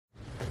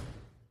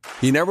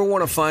You never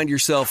want to find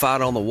yourself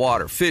out on the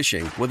water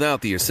fishing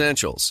without the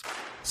essentials.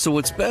 So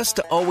it's best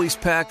to always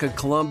pack a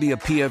Columbia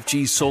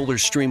PFG Solar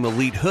Stream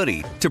Elite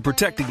hoodie to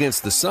protect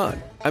against the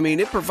sun. I mean,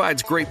 it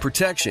provides great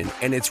protection,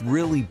 and it's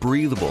really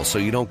breathable so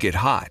you don't get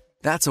hot.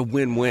 That's a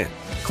win-win.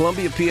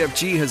 Columbia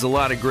PFG has a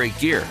lot of great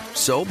gear,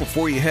 so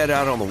before you head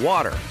out on the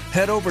water,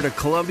 head over to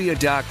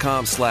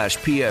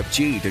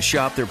Columbia.com/PFG to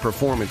shop their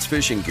performance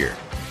fishing gear.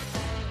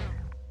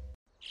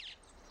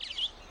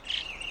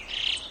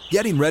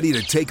 Getting ready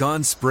to take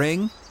on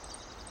spring?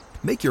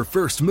 Make your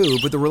first move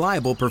with the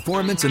reliable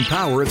performance and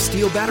power of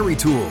Steel battery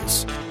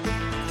tools.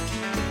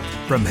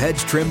 From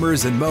hedge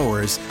trimmers and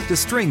mowers to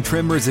string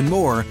trimmers and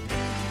more,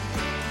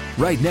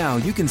 right now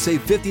you can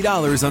save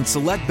 $50 on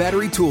select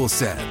battery tool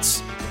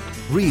sets.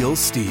 Real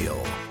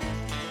Steel.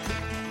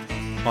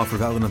 Offer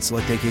valid on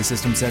select AK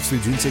system sets through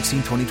June 16,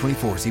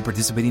 2024. See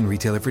participating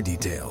retailer for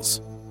details.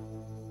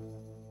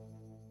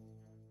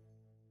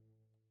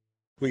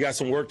 We got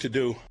some work to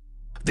do.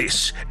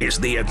 This is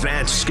the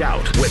Advanced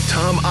Scout with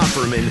Tom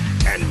Offerman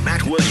and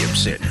Matt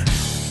Williamson.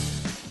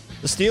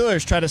 The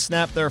Steelers try to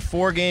snap their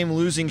 4-game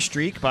losing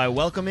streak by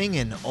welcoming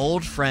an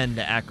old friend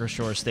to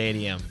Acrisure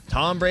Stadium.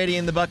 Tom Brady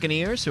and the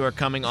Buccaneers, who are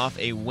coming off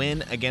a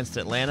win against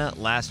Atlanta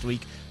last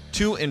week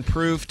to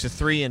improve to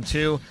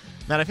 3-2.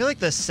 Matt, I feel like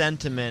the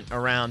sentiment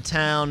around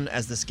town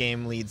as this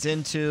game leads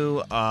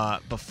into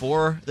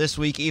before this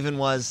week even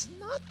was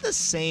not the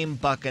same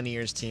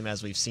Buccaneers team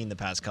as we've seen the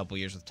past couple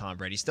years with Tom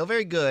Brady. Still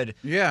very good,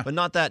 yeah, but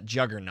not that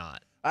juggernaut.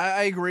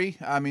 I agree.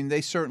 I mean,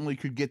 they certainly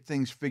could get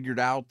things figured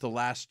out. The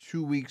last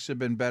 2 weeks have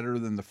been better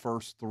than the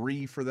first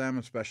 3 for them,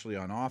 especially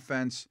on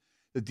offense.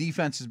 The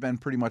defense has been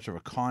pretty much of a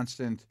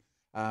constant.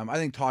 I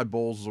think Todd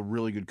Bowles is a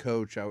really good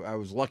coach. I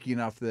was lucky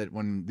enough that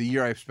when the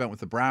year I spent with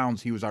the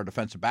Browns, he was our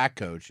defensive back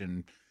coach,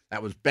 and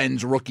that was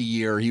Ben's rookie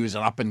year. He was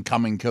an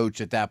up-and-coming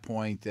coach at that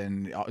point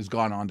and has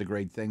gone on to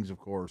great things, of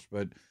course.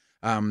 But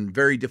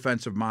very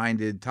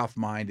defensive-minded,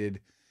 tough-minded,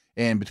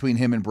 and between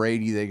him and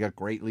Brady, they got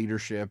great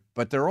leadership.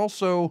 But they're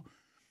also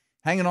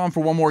hanging on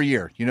for one more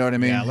year. You know what I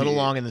mean? Yeah, a little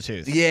long in the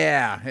tooth.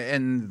 Yeah,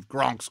 and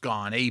Gronk's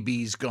gone,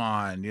 AB's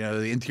gone. You know,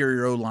 the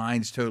interior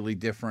O-line's totally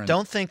different.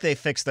 Don't think they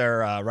fixed their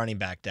running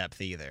back depth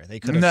either.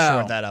 They could have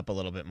shored that up a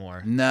little bit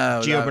more.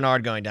 No. Gio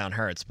Bernard going down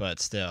hurts, but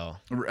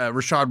still.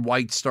 Rashad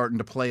White's starting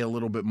to play a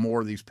little bit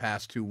more these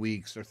past 2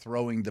 weeks. They're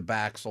throwing the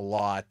backs a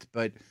lot.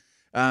 But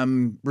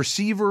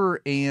receiver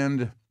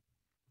and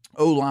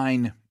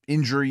O-line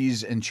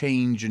injuries and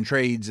change and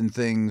trades and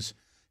things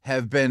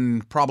have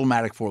been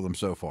problematic for them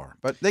so far.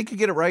 But they could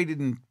get it right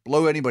and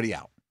blow anybody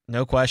out.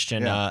 No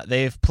question. Yeah.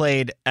 They've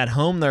played at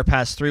home their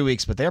past 3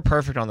 weeks, but they're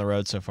perfect on the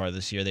road so far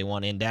this year. They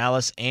won in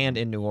Dallas and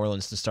in New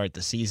Orleans to start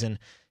the season.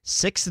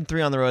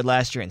 6-3 on the road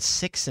last year and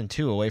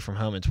 6-2 away from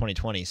home in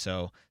 2020.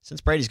 So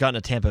since Brady's gotten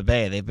to Tampa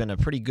Bay, they've been a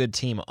pretty good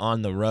team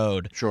on the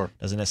road. Sure.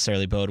 Doesn't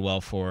necessarily bode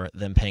well for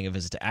them paying a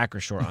visit to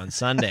Acrisure on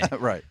Sunday.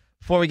 Right.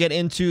 Before we get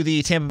into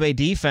the Tampa Bay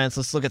defense,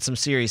 let's look at some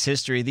series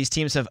history. These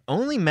teams have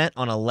only met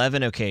on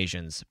 11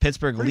 occasions.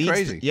 Pittsburgh Pretty leads.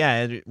 crazy.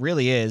 Yeah, it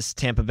really is.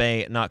 Tampa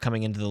Bay not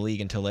coming into the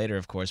league until later,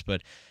 of course,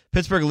 but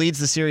Pittsburgh leads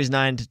the series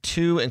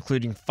 9-2,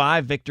 including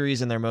 5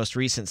 victories in their most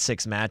recent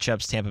 6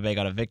 matchups. Tampa Bay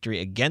got a victory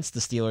against the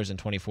Steelers in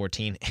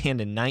 2014 and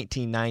in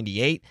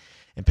 1998.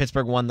 And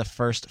Pittsburgh won the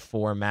first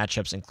 4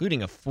 matchups,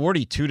 including a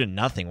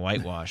 42-0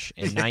 whitewash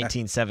in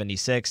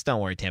 1976.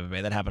 Don't worry, Tampa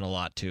Bay. That happened a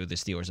lot to the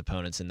Steelers'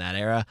 opponents in that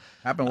era.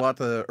 Happened a lot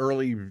to the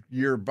early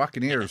year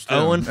Buccaneers, too.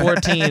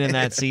 0-14 in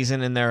that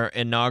season in their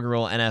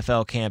inaugural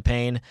NFL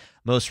campaign.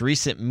 Most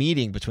recent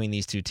meeting between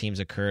these two teams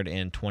occurred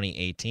in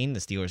 2018, the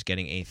Steelers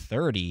getting a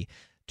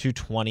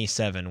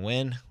 30-27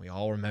 win. We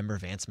all remember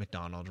Vance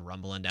McDonald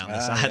rumbling down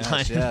the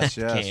sideline in that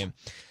game.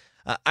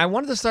 I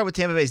wanted to start with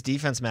Tampa Bay's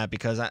defense, Matt,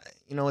 because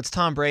it's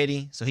Tom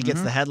Brady, so he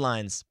gets the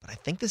headlines. But I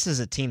think this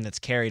is a team that's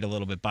carried a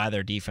little bit by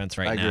their defense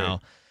right now.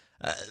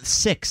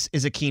 6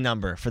 is a key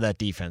number for that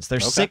defense. They're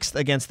 6th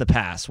against the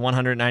pass,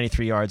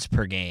 193 yards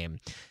per game.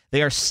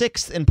 They are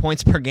 6th in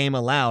points per game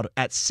allowed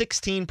at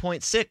 16.6 per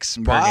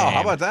game. Wow,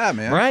 how about that,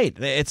 man? Right.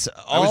 It's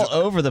all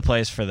over the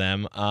place for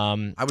them.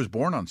 I was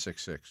born on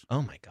 6'6".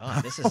 Oh, my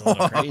God. This is a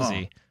little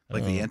crazy.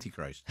 Like the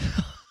Antichrist.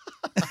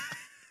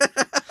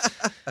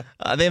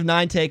 They have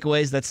 9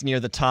 takeaways. That's near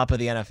the top of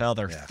the NFL.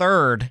 They're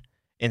 3rd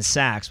in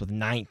sacks with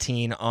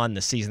 19 on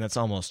the season. That's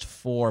almost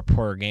 4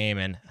 per game.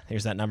 And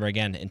here's that number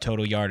again. In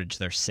total yardage,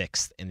 they're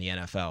 6th in the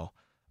NFL.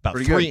 About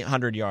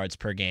 300 yards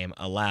per game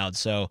allowed.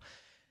 So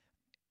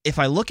if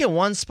I look at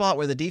one spot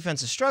where the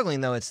defense is struggling,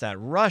 though, it's that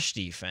rush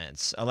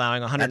defense,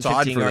 allowing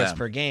 115 yards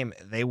per game.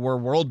 They were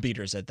world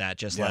beaters at that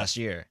just last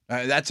year.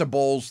 That's a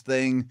Bowles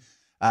thing.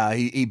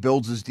 He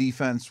builds his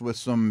defense with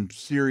some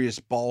serious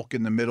bulk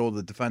in the middle of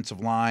the defensive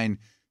line,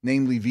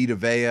 namely Vita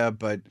Vea,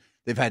 but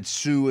they've had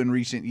Sue in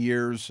recent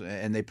years,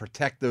 and they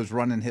protect those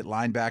run and hit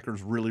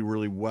linebackers really,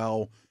 really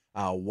well.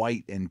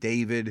 White and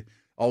David,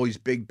 always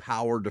big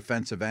power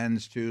defensive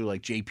ends too,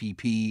 like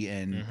JPP,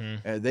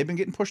 and they've been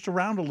getting pushed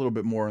around a little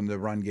bit more in the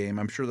run game.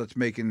 I'm sure that's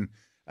making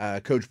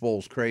Coach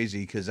Bowles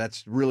crazy because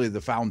that's really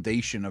the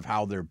foundation of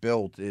how they're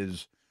built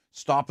is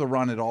stop the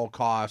run at all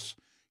costs.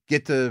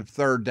 get to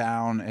third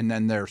down, and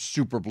then they're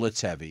super blitz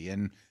heavy.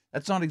 And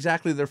that's not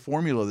exactly their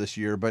formula this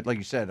year. But like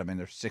you said, I mean,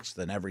 they're sixth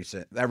in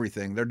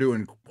everything. They're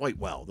doing quite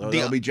well.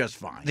 They'll be just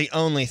fine. The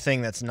only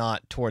thing that's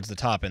not towards the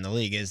top in the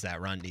league is that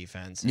run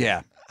defense.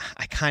 Yeah.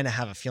 I kind of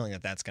have a feeling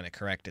that that's going to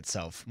correct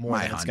itself more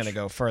than it's going to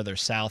go further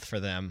south for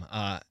them.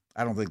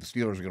 I don't think the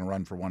Steelers are going to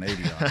run for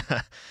 180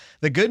 on.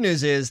 The good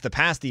news is the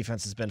pass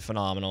defense has been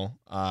phenomenal.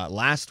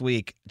 Last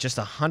week, just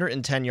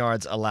 110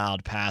 yards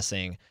allowed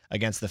passing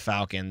against the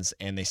Falcons,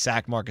 and they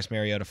sacked Marcus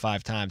Mariota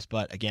 5 times.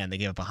 But again, they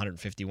gave up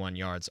 151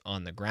 yards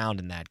on the ground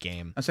in that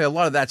game. I say a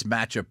lot of that's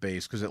matchup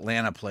based because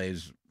Atlanta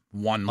plays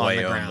one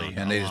way only,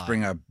 and they just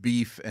bring a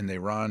beef and they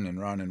run and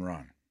run and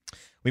run.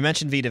 We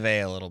mentioned Vita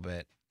Vea a little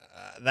bit.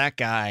 That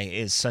guy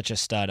is such a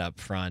stud up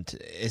front.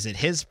 Is it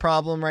his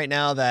problem right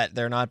now that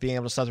they're not being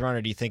able to stop the run,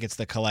 or do you think it's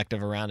the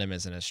collective around him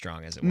isn't as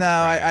strong as it was? No,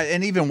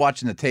 and even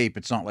watching the tape,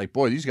 it's not like,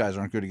 boy, these guys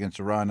aren't good against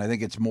the run. I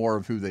think it's more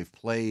of who they've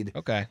played.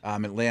 Okay.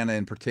 Atlanta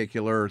in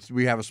particular.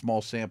 We have a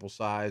small sample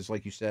size.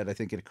 Like you said, I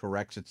think it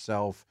corrects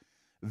itself.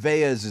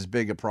 Vea is as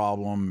big a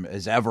problem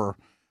as ever.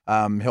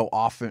 He'll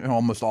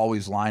almost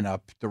always line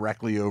up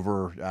directly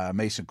over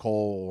Mason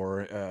Cole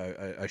or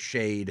a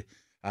shade.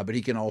 But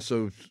he can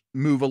also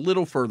move a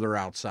little further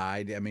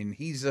outside. I mean,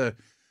 he's a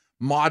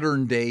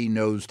modern-day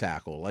nose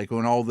tackle. Like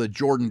when all the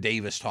Jordan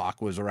Davis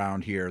talk was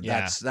around here,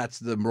 that's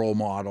the role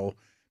model.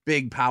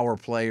 Big power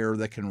player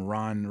that can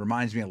run.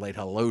 Reminds me of late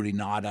Haloti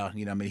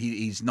Ngata. I mean,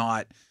 he's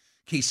not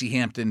Casey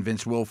Hampton,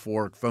 Vince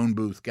Wilfork, phone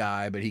booth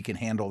guy, but he can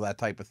handle that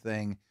type of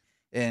thing.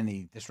 And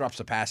he disrupts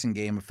the passing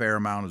game a fair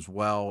amount as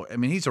well. I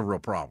mean, he's a real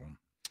problem.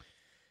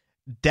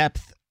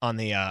 Depth on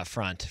the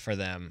front for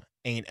them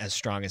ain't as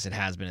strong as it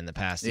has been in the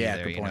past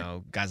either. Good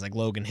point. Guys like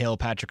Logan Hill,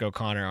 Patrick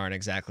O'Connor aren't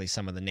exactly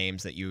some of the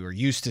names that you were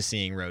used to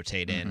seeing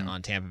rotate in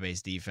on Tampa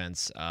Bay's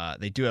defense.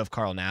 They do have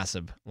Carl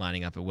Nassib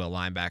lining up at will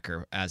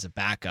linebacker as a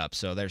backup,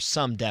 so there's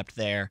some depth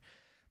there,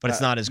 but it's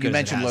not as good as it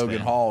has been. You mentioned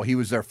Logan Hall. He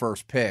was their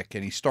first pick,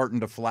 and he's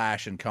starting to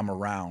flash and come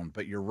around,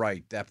 but you're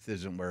right. Depth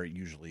isn't where it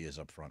usually is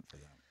up front for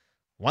them.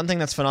 One thing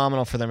that's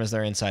phenomenal for them is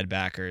their inside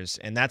backers,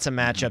 and that's a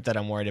matchup that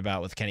I'm worried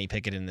about with Kenny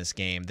Pickett in this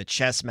game. The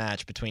chess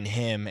match between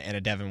him and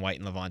a Devin White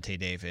and Levante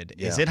David.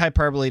 Yeah. Is it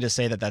hyperbole to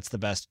say that that's the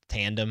best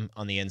tandem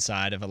on the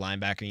inside of a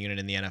linebacker unit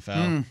in the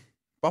NFL?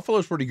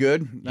 Buffalo's pretty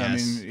good.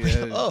 Yes. I mean,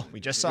 we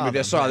just saw them. We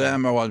just saw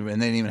them,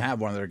 and they didn't even have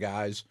one of their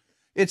guys.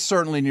 It's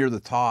certainly near the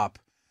top.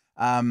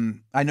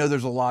 I know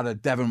there's a lot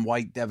of Devin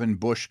White, Devin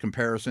Bush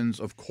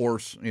comparisons. Of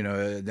course,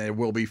 there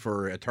will be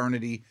for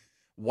eternity.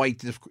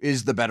 White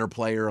is the better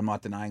player. I'm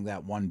not denying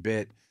that one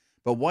bit.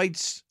 But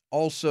White's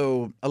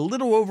also a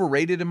little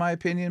overrated in my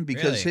opinion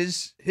because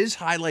his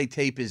highlight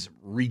tape is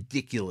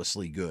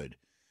ridiculously good.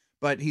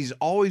 But he's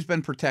always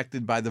been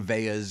protected by the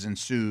Veas and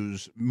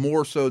Sues,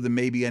 more so than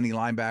maybe any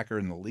linebacker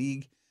in the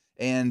league.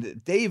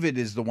 And David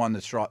is the one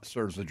that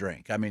serves the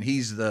drink. I mean,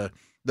 he's the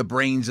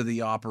brains of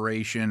the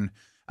operation.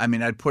 I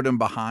mean, I'd put him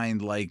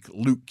behind like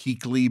Luke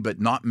Kuechly, but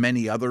not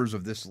many others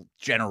of this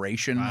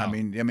generation. Wow. I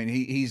mean,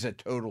 he's a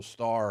total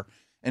star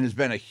and has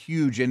been a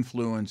huge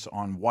influence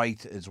on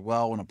White as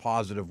well in a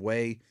positive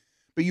way.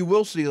 But you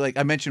will see, like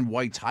I mentioned,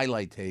 White's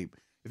highlight tape.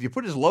 If you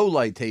put his low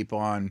light tape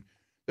on,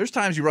 there's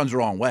times he runs the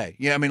wrong way.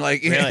 Yeah, I mean,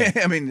 like,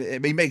 really?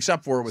 He makes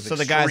up for it with. So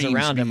the guys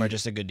around him are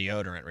just a good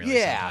deodorant, really.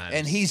 Yeah, sometimes.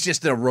 And he's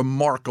just a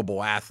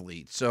remarkable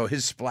athlete. So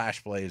his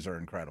splash plays are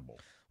incredible.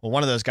 Well,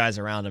 one of those guys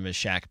around him is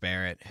Shaq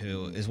Barrett,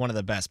 who is one of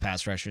the best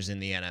pass rushers in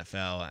the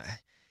NFL.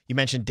 You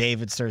mentioned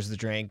David stirs the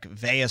drink.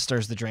 Vea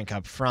stirs the drink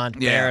up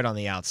front. Yeah. Barrett on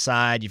the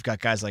outside. You've got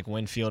guys like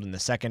Winfield in the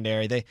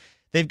secondary.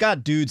 They've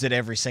got dudes at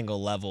every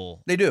single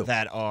level. They do.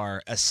 That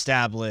are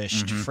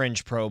established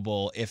fringe Pro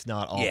Bowl, if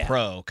not all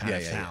pro kind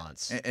of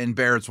talents. And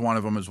Barrett's one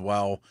of them as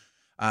well.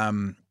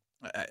 I'm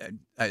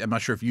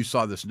not sure if you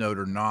saw this note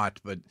or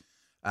not, but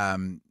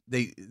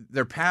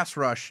their pass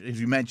rush, as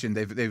you mentioned,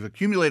 they've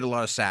accumulated a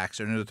lot of sacks.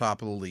 They're near the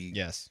top of the league.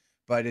 Yes.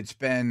 But it's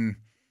been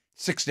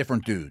 6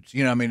 different dudes.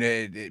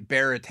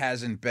 Barrett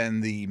hasn't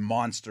been the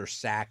monster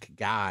sack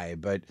guy,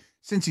 but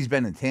since he's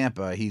been in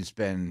Tampa, he's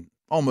been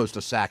almost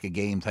a sack a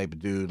game type of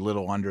dude,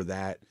 little under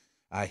that.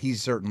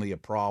 He's certainly a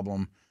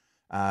problem.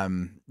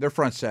 Their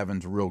front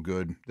seven's real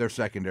good. Their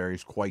secondary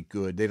is quite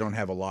good. They don't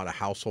have a lot of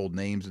household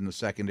names in the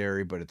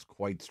secondary, but it's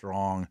quite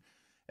strong.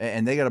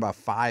 And they got about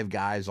 5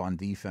 guys on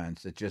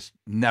defense that just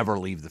never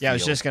leave the field. Yeah, I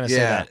was just going to say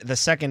that. The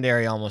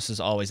secondary almost is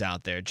always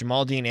out there.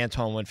 Jamal Dean,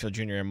 Antoine Winfield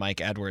Jr., and Mike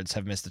Edwards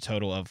have missed a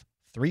total of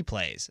 3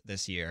 plays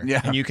this year.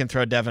 Yeah. And you can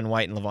throw Devin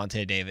White and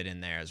Levante David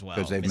in there as well.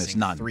 Because they've missed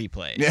none. 3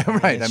 plays. Yeah,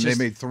 right. They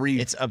made 3.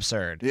 It's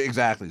absurd.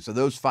 Exactly. So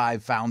those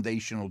 5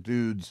 foundational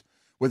dudes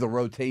with a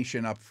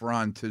rotation up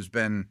front has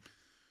been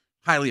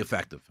highly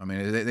effective. I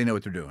mean, they know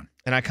what they're doing.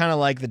 And I kind of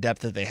like the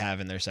depth that they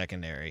have in their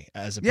secondary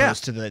as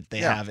opposed to that they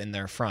have in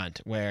their front,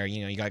 where,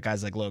 you got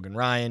guys like Logan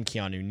Ryan,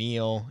 Keanu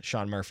Neal,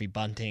 Sean Murphy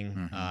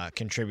Bunting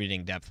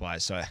contributing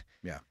depth-wise. So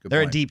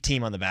they're a deep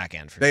team on the back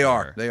end for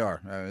sure. They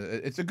are.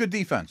 It's a good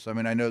defense. I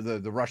mean, I know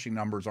the rushing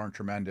numbers aren't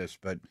tremendous,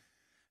 but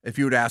if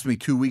you would ask me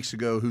 2 weeks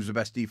ago who's the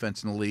best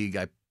defense in the league,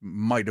 I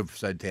might have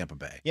said Tampa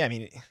Bay. Yeah, I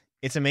mean,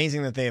 It's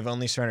amazing that they have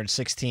only surrendered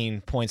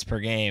 16 points per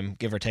game,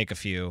 give or take a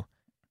few,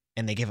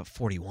 and they gave up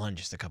 41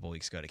 just a couple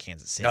weeks ago to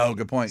Kansas City. Oh,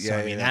 good point. So,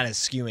 that is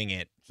skewing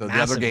it So massively.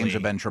 the other games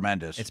have been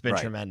tremendous. It's been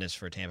tremendous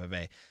for Tampa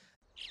Bay.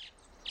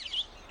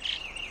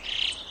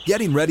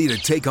 Getting ready to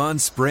take on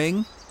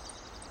spring?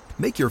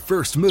 Make your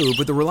first move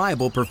with the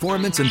reliable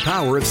performance and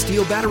power of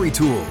Steel battery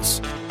tools.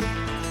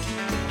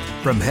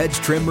 From hedge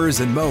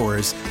trimmers and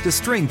mowers to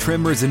string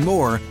trimmers and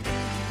more,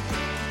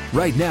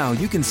 right now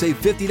you can save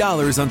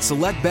 $50 on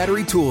select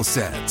battery tool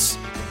sets.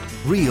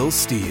 Real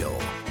Steel.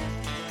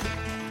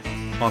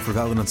 Offer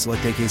valid on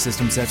select AK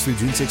system sets through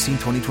June 16,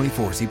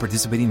 2024. See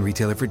participating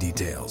retailer for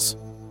details.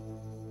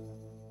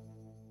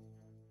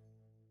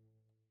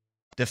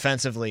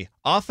 Defensively.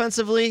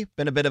 Offensively,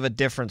 been a bit of a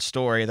different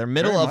story. They're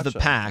middle of the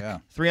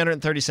pack,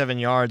 337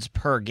 yards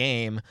per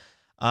game.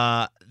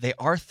 They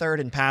are third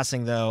in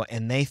passing, though,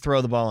 and they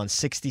throw the ball on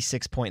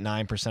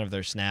 66.9% of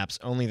their snaps.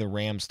 Only the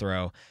Rams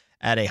throw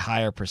at a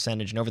higher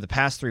percentage. And over the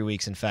past 3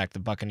 weeks, in fact, the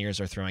Buccaneers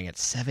are throwing at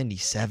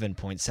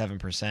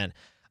 77.7%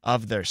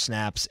 of their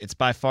snaps. It's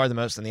by far the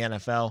most in the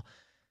NFL.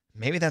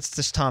 Maybe that's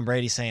just Tom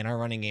Brady saying our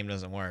running game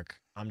doesn't work.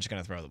 I'm just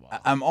going to throw the ball.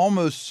 I'm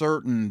almost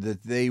certain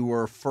that they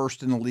were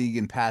first in the league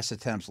in pass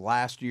attempts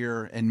last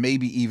year and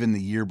maybe even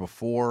the year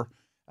before.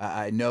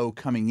 I know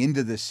coming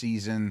into this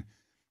season,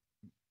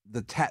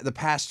 the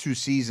past 2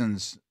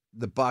 seasons,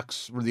 the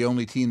Bucs were the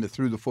only team that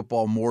threw the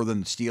football more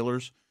than the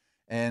Steelers.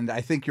 And I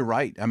think you're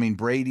right. I mean,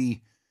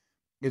 Brady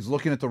is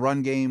looking at the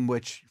run game,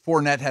 which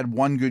Fournette had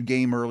one good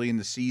game early in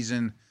the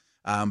season.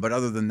 But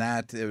other than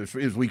that, it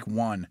was week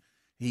 1.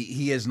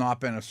 He has not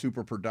been a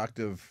super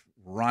productive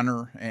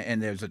runner, and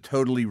there's a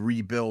totally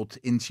rebuilt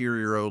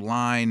interior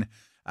O-line.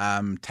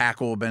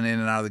 Tackle been in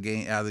and out of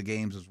the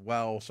games as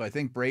well. So I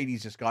think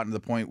Brady's just gotten to the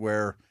point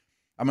where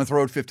I'm going to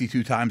throw it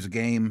 52 times a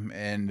game,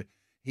 and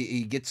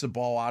he gets the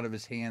ball out of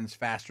his hands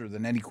faster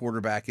than any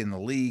quarterback in the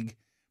league,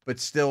 but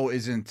still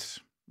isn't,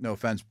 no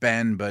offense,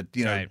 Ben, but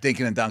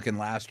Dinkin and Duncan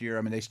last year,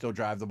 I mean, they still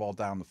drive the ball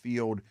down the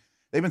field.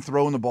 They've been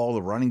throwing the ball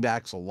to running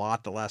backs a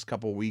lot the last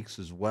couple of weeks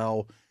as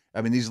well.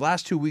 I mean, these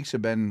last 2 weeks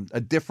have been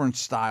a different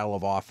style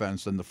of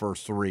offense than the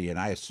first 3, and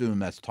I assume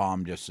that's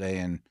Tom just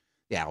saying,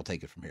 yeah, I'll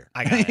take it from here.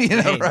 I got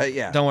it. Right?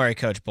 Yeah. Don't worry,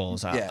 Coach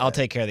Bowles. I'll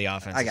take care of the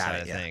offensive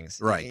side of things.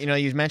 Right.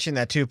 You mentioned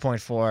that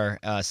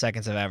 2.4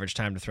 seconds of average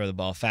time to throw the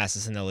ball,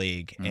 fastest in the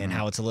league, and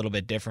how it's a little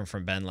bit different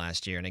from Ben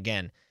last year. And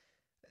again,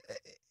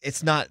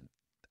 it's not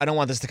 – I don't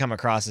want this to come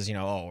across as,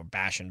 we're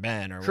bashing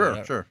Ben or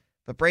whatever. Sure.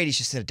 But Brady's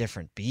just a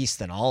different beast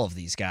than all of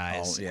these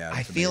guys. Oh, yeah,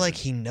 I feel like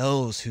he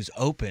knows who's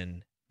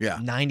open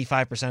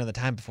 95% of the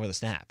time before the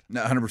snap.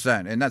 No,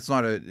 100%. And that's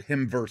not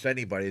him versus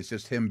anybody. It's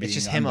just him being It's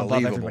just him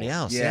above everybody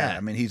else. Yeah.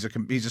 I mean, he's a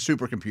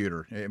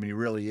supercomputer. I mean, he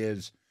really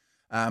is.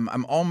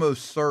 I'm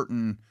almost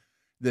certain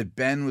that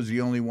Ben was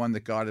the only one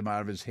that got him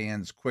out of his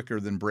hands quicker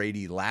than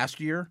Brady last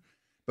year.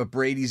 But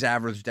Brady's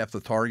average depth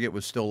of target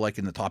was still like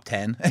in the top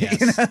 10.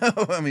 Yes.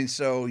 I mean,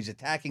 so he's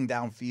attacking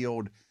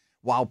downfield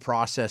while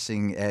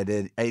processing at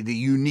a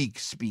unique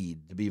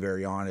speed, to be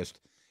very honest.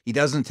 He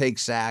doesn't take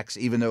sacks,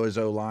 even though his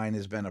O-line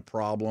has been a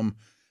problem,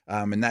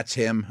 and that's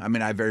him. I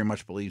mean, I very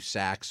much believe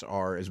sacks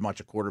are as much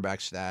a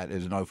quarterback stat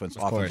as an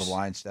offensive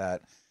line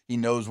stat. He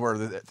knows where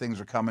things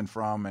are coming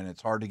from, and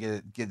it's hard to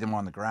get them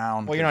on the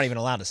ground. Well, you're not even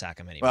allowed to sack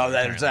him anymore. Well,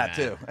 there's that,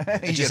 too.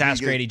 Just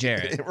ask Grady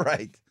Jarrett.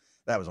 Right.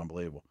 That was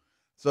unbelievable.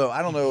 So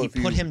I don't know if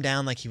he put him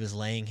down like he was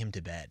laying him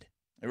to bed.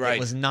 Right. It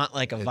was not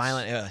like a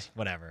violent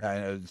whatever.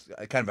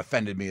 It kind of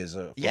offended me as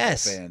a football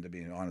fan, to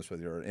be honest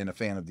with you, and a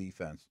fan of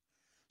defense.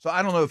 So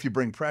I don't know if you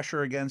bring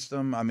pressure against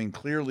them. I mean,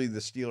 clearly the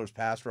Steelers'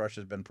 pass rush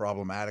has been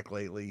problematic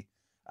lately.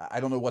 I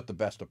don't know what the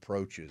best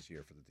approach is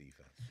here for the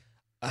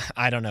defense.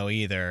 I don't know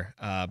either.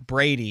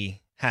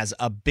 Brady has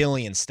a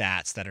billion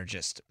stats that are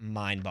just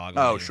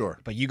mind-boggling. Oh, sure.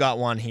 But you got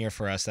one here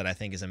for us that I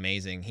think is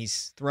amazing.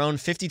 He's thrown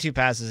 52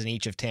 passes in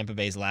each of Tampa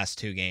Bay's last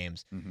 2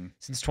 games. Mm-hmm.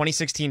 Since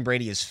 2016,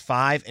 Brady is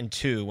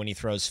 5-2 when he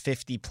throws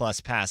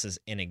 50-plus passes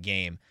in a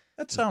game.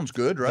 That sounds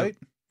good, right?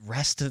 The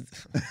rest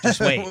of just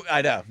wait.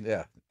 I know,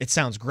 yeah. It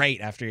sounds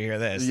great after you hear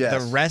this.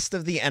 Yes. The rest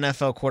of the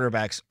NFL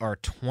quarterbacks are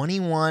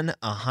 21,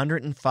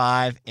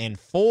 105, and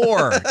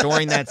 4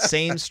 during that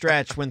same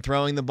stretch when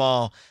throwing the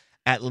ball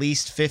at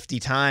least 50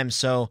 times.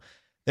 So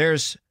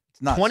there's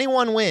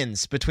 21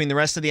 wins between the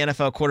rest of the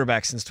NFL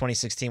quarterbacks since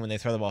 2016 when they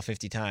throw the ball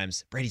 50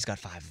 times. Brady's got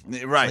 5 of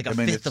them. Right. Like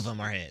a fifth of them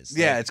are his.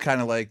 Yeah, it's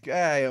kind of like,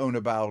 I own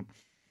about,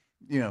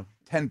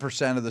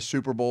 10% of the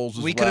Super Bowls as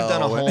well. We could have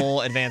done a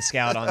whole advanced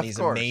scout on these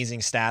course. amazing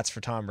stats for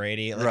Tom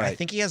Brady. Like, right. I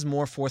think he has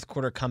more fourth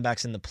quarter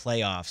comebacks in the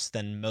playoffs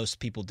than most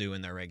people do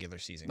in their regular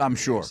season. I'm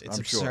careers. sure. It's I'm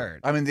absurd. Sure.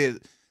 I mean,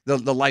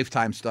 the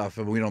lifetime stuff,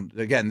 and we don't,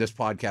 again, this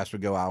podcast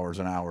would go hours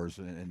and hours,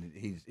 and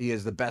he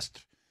has the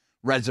best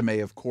resume,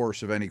 of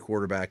course, of any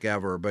quarterback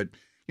ever. But,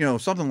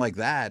 something like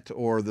that,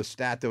 or the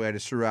stat that I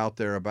just threw out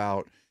there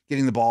about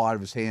getting the ball out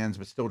of his hands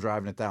but still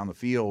driving it down the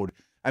field,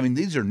 I mean,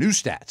 these are new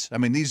stats. I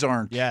mean, these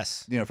aren't,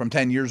 from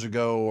 10 years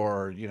ago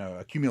or,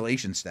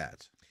 accumulation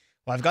stats.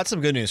 Well, I've got some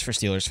good news for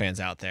Steelers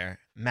fans out there.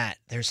 Matt,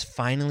 there's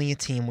finally a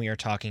team we are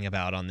talking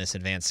about on this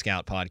Advanced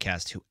Scout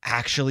podcast who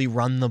actually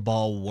run the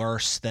ball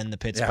worse than the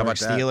Pittsburgh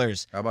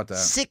Steelers. How about that?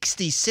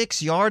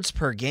 66 yards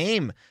per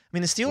game. I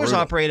mean, the Steelers Brutal.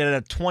 operate at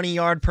a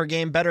 20-yard per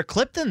game better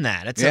clip than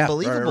that. It's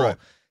unbelievable. Right.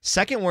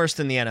 Second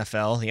worst in the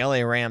NFL. The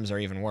LA Rams are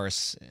even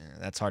worse.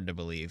 That's hard to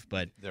believe,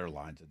 but their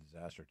line's a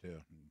disaster too.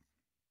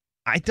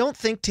 I don't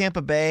think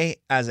Tampa Bay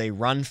as a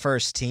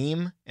run-first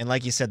team, and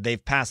like you said,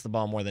 they've passed the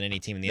ball more than any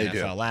team in the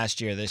NFL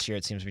last year. This year,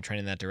 it seems to be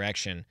trending in that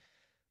direction.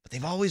 But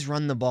they've always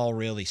run the ball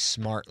really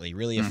smartly,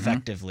 really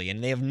effectively,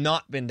 and they have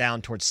not been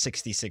down towards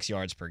 66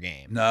 yards per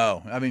game.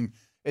 No, I mean,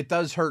 it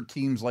does hurt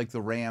teams like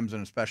the Rams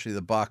and especially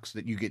the Bucs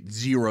that you get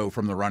 0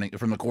 from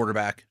the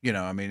quarterback. You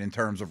know, I mean, in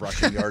terms of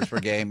rushing yards per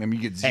game, I mean,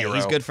 you get 0. Hey,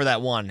 he's good for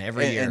that one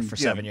every year for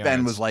 7 yards.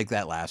 Ben was like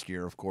that last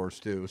year, of course,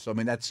 too. So I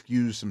mean, that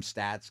skews some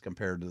stats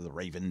compared to the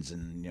Ravens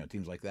and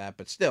teams like that.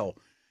 But still,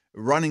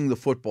 running the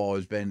football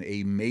has been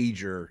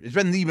it's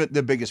been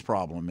the biggest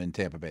problem in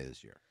Tampa Bay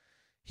this year.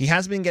 He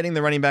has been getting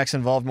the running backs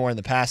involved more in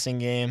the passing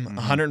game.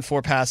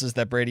 104 passes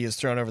that Brady has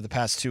thrown over the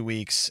past 2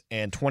 weeks,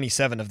 and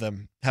 27 of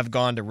them have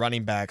gone to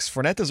running backs.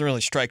 Fournette doesn't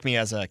really strike me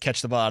as a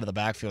catch the ball out of the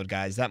backfield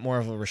guy. Is that more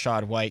of a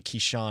Rashad White,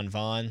 Keyshawn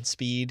Vaughn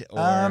speed? Or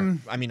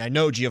I mean, I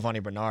know Giovanni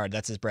Bernard.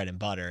 That's his bread and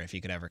butter if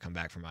he could ever come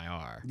back from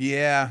IR.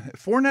 Yeah,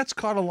 Fournette's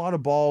caught a lot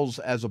of balls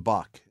as a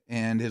Buck,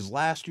 and his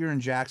last year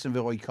in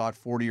Jacksonville, he caught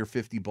 40 or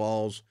 50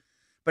 balls,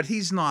 but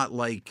he's not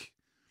like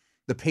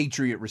the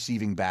Patriot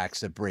receiving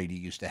backs that Brady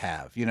used to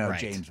have, Right.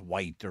 James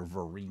White or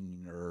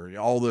Vereen or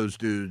all those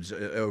dudes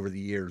over the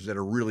years that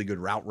are really good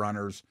route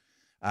runners.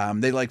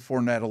 They like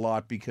Fournette a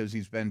lot because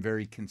he's been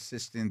very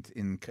consistent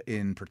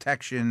in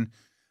protection.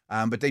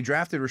 But they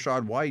drafted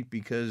Rashad White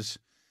because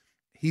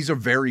he's a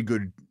very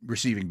good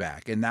receiving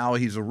back. And now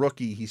he's a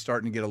rookie. He's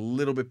starting to get a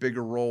little bit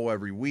bigger role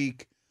every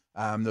week.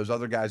 Those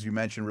other guys you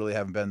mentioned really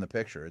haven't been in the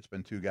picture. It's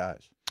been 2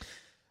 guys.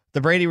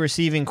 The Brady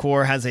receiving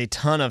core has a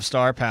ton of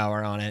star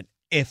power on it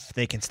if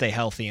they can stay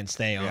healthy and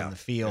stay on the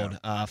field.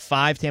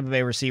 5 Tampa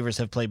Bay receivers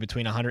have played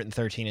between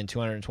 113 and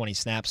 220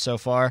 snaps so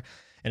far,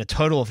 and a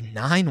total of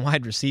 9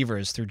 wide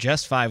receivers through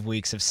just 5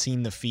 weeks have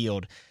seen the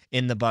field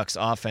in the Bucs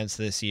offense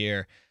this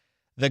year.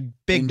 The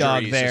big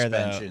dog there,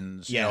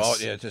 suspensions, though.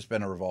 It's just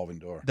been a revolving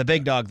door. The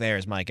big dog there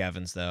is Mike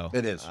Evans, though.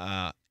 It is.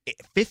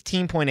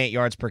 15.8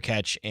 yards per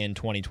catch in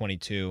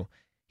 2022.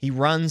 He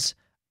runs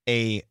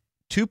a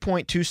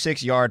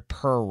 2.26 yard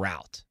per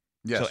route.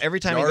 Yes. So every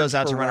time he goes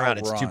out to run a route,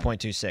 it's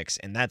 2.26,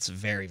 and that's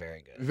very,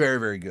 very good. Very,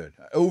 very good.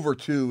 Over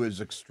 2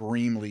 is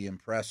extremely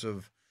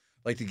impressive.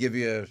 Like to give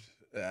you,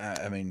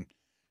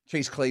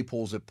 Chase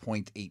Claypool's at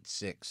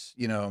 0.86.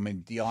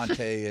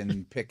 Deontay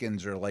and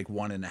Pickens are like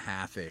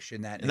 1.5-ish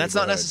in that. And that's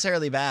not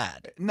necessarily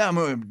bad. No,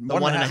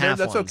 1.5.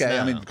 That's ones,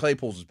 okay. no.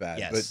 Claypool's is bad,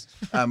 yes.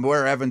 But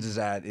where Evans is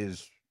at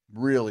is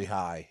really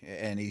high,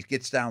 and he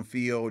gets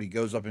downfield. He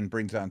goes up and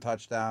brings down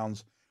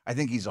touchdowns. I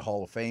think he's a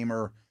Hall of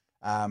Famer.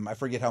 I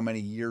forget how many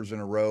years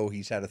in a row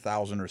he's had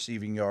 1,000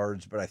 receiving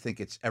yards, but I think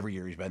it's every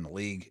year he's been in the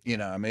league.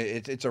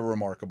 It's a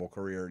remarkable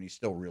career, and he's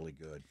still really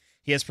good.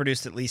 He has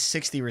produced at least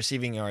 60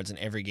 receiving yards in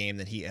every game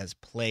that he has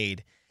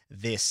played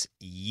this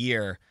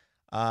year.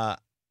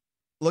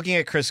 Looking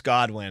at Chris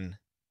Godwin,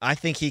 I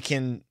think he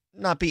can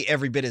not be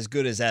every bit as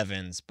good as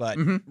Evans, but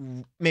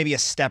maybe a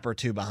step or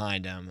 2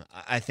 behind him.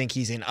 I think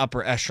he's an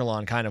upper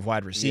echelon kind of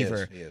wide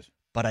receiver. He is.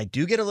 But I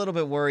do get a little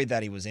bit worried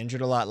that he was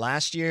injured a lot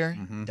last year,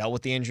 dealt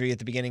with the injury at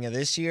the beginning of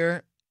this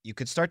year. You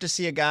could start to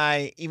see a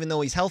guy, even though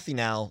he's healthy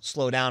now,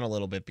 slow down a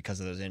little bit because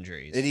of those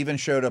injuries. It even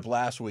showed up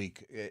last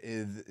week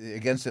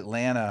against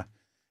Atlanta.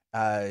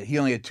 He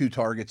only had 2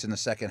 targets in the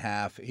second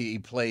half. He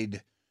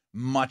played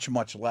much,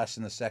 much less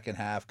in the second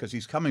half because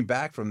he's coming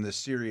back from this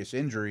serious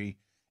injury,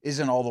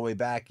 isn't all the way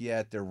back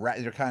yet.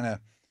 They're kind of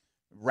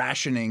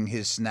rationing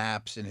his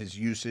snaps and his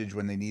usage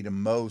when they need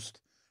him most.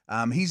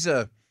 He's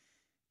a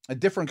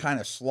different kind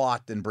of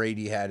slot than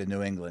Brady had in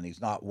New England.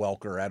 He's not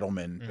Welker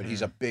Edelman, but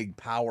he's a big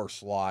power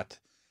slot.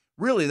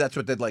 Really, that's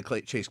what they'd like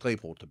Chase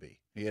Claypool to be,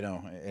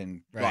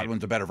 and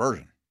Godwin's a better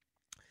version.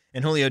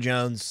 And Julio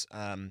Jones,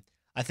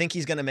 I think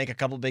he's going to make a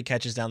couple big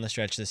catches down the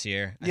stretch this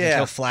year. I think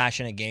he'll flash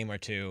in a game or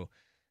 2,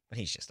 but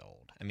he's just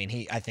old.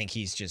 I think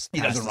he's just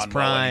past his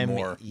prime. Well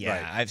anymore.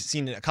 Yeah, right. I've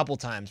seen it a couple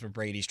times where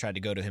Brady's tried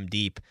to go to him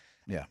deep.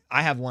 Yeah,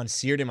 I have one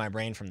seared in my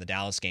brain from the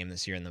Dallas game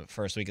this year in the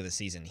first week of the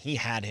season. He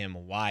had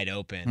him wide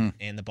open,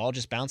 and the ball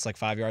just bounced like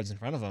 5 yards in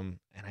front of him.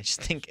 And I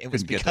just think it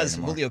was because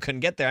Julio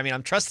couldn't get there.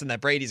 I'm trusting that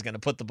Brady's going to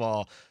put the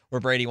ball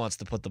where Brady wants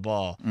to put the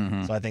ball.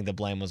 So I think the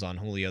blame was on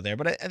Julio there.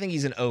 But I think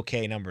he's an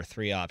okay number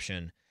 3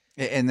 option.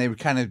 And they were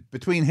kind of,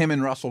 between him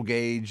and Russell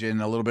Gage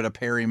and a little bit of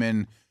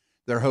Perryman,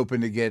 they're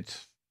hoping to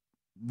get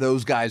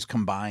those guys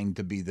combined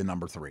to be the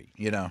number 3,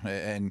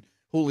 and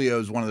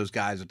Julio's one of those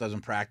guys that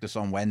doesn't practice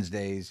on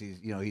Wednesdays.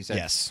 He's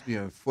had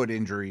foot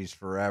injuries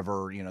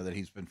forever, that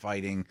he's been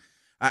fighting.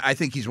 I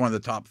think he's one of the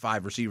top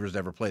 5 receivers to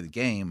ever play the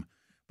game,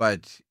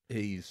 but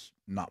he's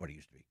not what he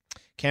used to be.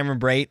 Cameron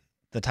Brate,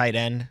 the tight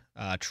end,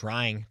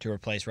 trying to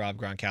replace Rob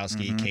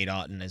Gronkowski. Kate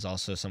Otten is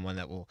also someone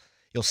that will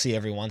you'll see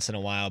every once in a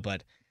while,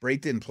 but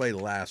Brate didn't play the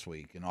last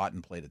week, and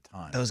Otten played a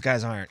ton. those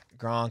guys aren't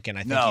Gronk, and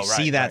I think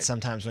see that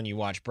sometimes when you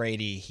watch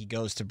Brady. He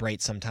goes to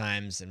Brate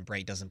sometimes, and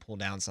Brate doesn't pull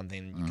down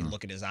something. You can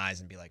look at his eyes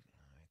and be like,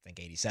 I think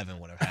 87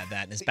 would have had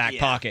that in his back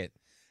pocket.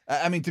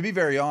 I mean, to be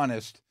very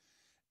honest,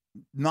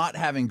 not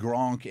having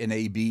Gronk and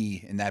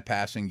AB in that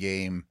passing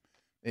game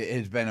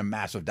has been a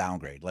massive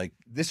downgrade. Like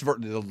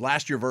the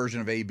last year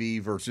version of AB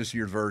versus this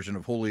year's version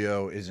of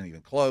Julio isn't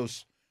even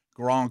close.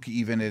 Gronk,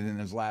 even in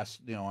his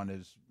last, on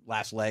his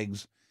last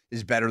legs,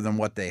 is better than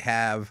what they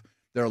have.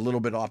 They're a little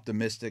bit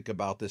optimistic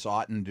about this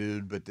Otten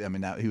dude, but I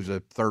mean, he was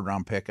a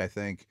third-round pick, I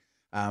think.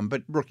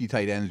 But rookie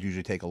tight ends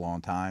usually take a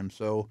long time.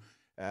 So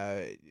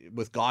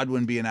with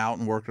Godwin being out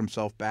and worked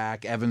himself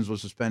back, Evans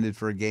was suspended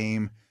for a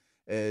game.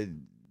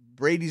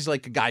 Brady's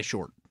like a guy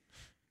short.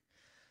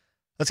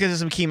 Let's get to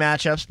some key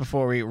matchups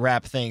before we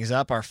wrap things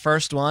up. Our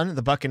first one,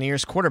 the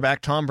Buccaneers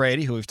quarterback Tom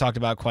Brady, who we've talked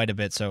about quite a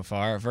bit so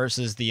far,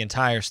 versus the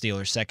entire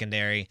Steelers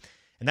secondary.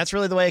 And that's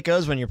really the way it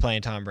goes when you're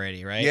playing Tom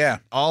Brady, right? Yeah.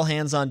 All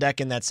hands on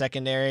deck in that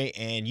secondary,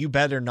 and you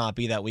better not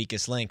be that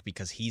weakest link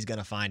because he's going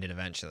to find it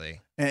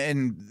eventually.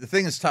 And the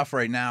thing that's tough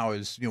right now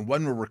is,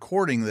 when we're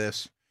recording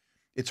this,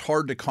 it's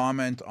hard to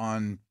comment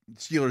on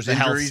Steelers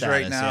injuries status,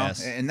 right now.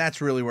 Yes. And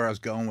that's really where I was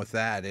going with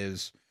that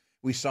is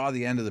we saw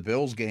the end of the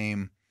Bills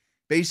game.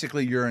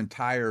 Basically, your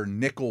entire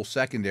nickel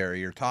secondary,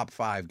 your top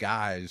 5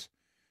 guys,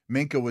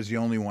 Minka was the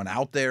only one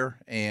out there,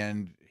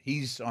 and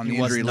he's on the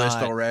injury list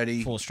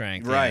already. Full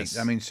strength, right? Yes.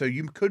 I mean, so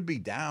you could be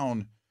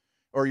down,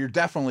 or you're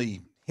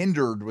definitely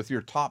hindered with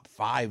your top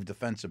 5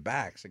 defensive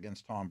backs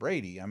against Tom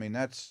Brady. I mean,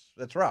 that's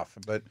rough,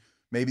 but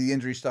maybe the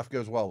injury stuff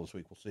goes well this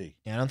week. We'll see.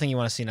 Yeah, I don't think you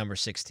want to see number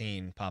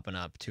 16 popping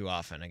up too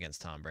often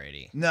against Tom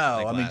Brady.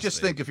 No, I mean,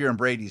 just think if you're in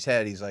Brady's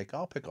head, he's like,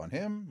 I'll pick on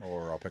him,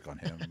 or I'll pick on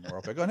him, or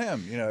I'll pick on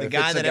him. The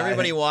guy that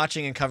everybody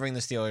watching and covering the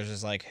Steelers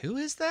is like, who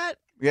is that?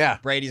 Yeah.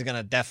 Brady's going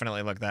to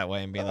definitely look that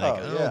way and be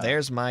like,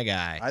 there's my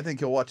guy. I think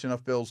he'll watch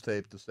enough Bills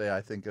tape to say,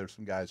 I think there's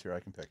some guys here I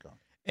can pick on.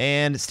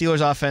 And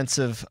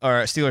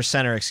Steelers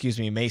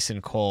center,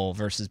 Mason Cole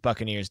versus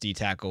Buccaneers D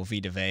tackle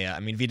Vita Vea. I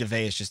mean, Vita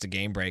Vea is just a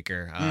game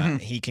breaker.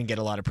 He can get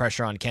a lot of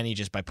pressure on Kenny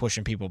just by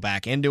pushing people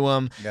back into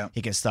him. Yeah.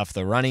 He can stuff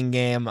the running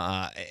game.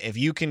 If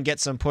you can get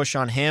some push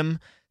on him,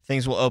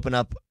 things will open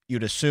up,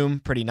 you'd assume,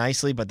 pretty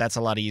nicely, but that's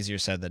a lot easier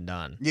said than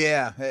done.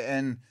 Yeah,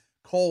 and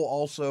Cole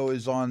also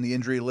is on the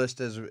injury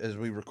list as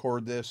we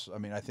record this. I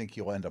mean, I think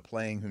he'll end up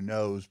playing, who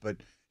knows, but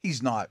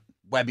he's not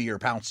Webby or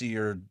Pouncey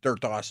or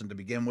Dirk Dawson to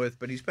begin with,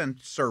 but he's been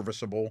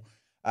serviceable.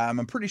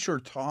 I'm pretty sure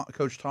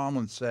Coach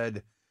Tomlin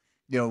said,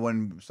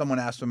 when someone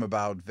asked him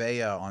about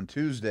Vea on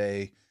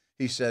Tuesday,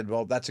 he said,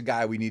 well, that's a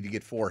guy we need to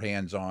get 4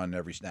 hands on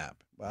every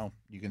snap. Well,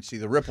 you can see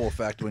the ripple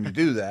effect when you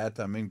do that.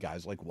 I mean,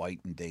 guys like White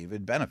and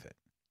David benefit.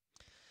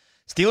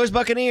 Steelers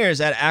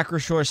Buccaneers at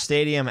Acrisure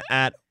Stadium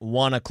at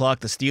 1 o'clock.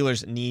 The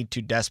Steelers need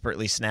to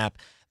desperately snap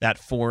that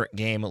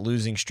 4-game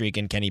losing streak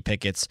in Kenny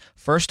Pickett's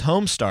first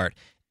home start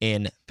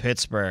in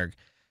Pittsburgh.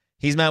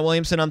 He's Matt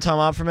Williamson. I'm Tom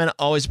Opferman.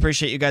 Always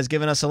appreciate you guys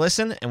giving us a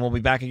listen, and we'll be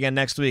back again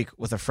next week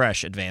with a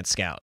fresh Advanced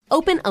Scout.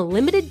 Open a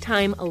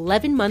limited-time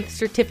 11-month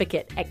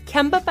certificate at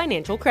Kemba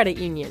Financial Credit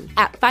Union.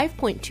 At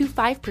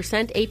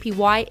 5.25%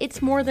 APY,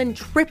 it's more than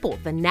triple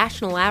the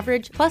national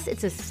average, plus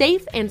it's a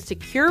safe and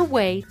secure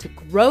way to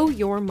grow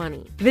your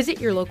money.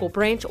 Visit your local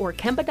branch or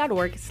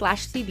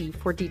kemba.org/CD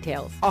for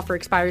details. Offer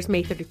expires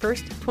May 31st,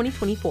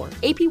 2024.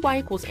 APY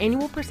equals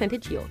annual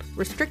percentage yield.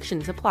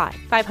 Restrictions apply.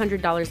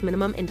 $500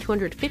 minimum and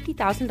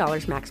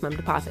 $250,000 maximum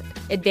deposit.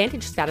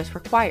 Advantage status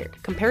required.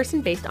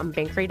 Comparison based on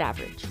bank rate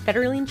average.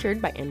 Federally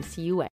insured by NCUA.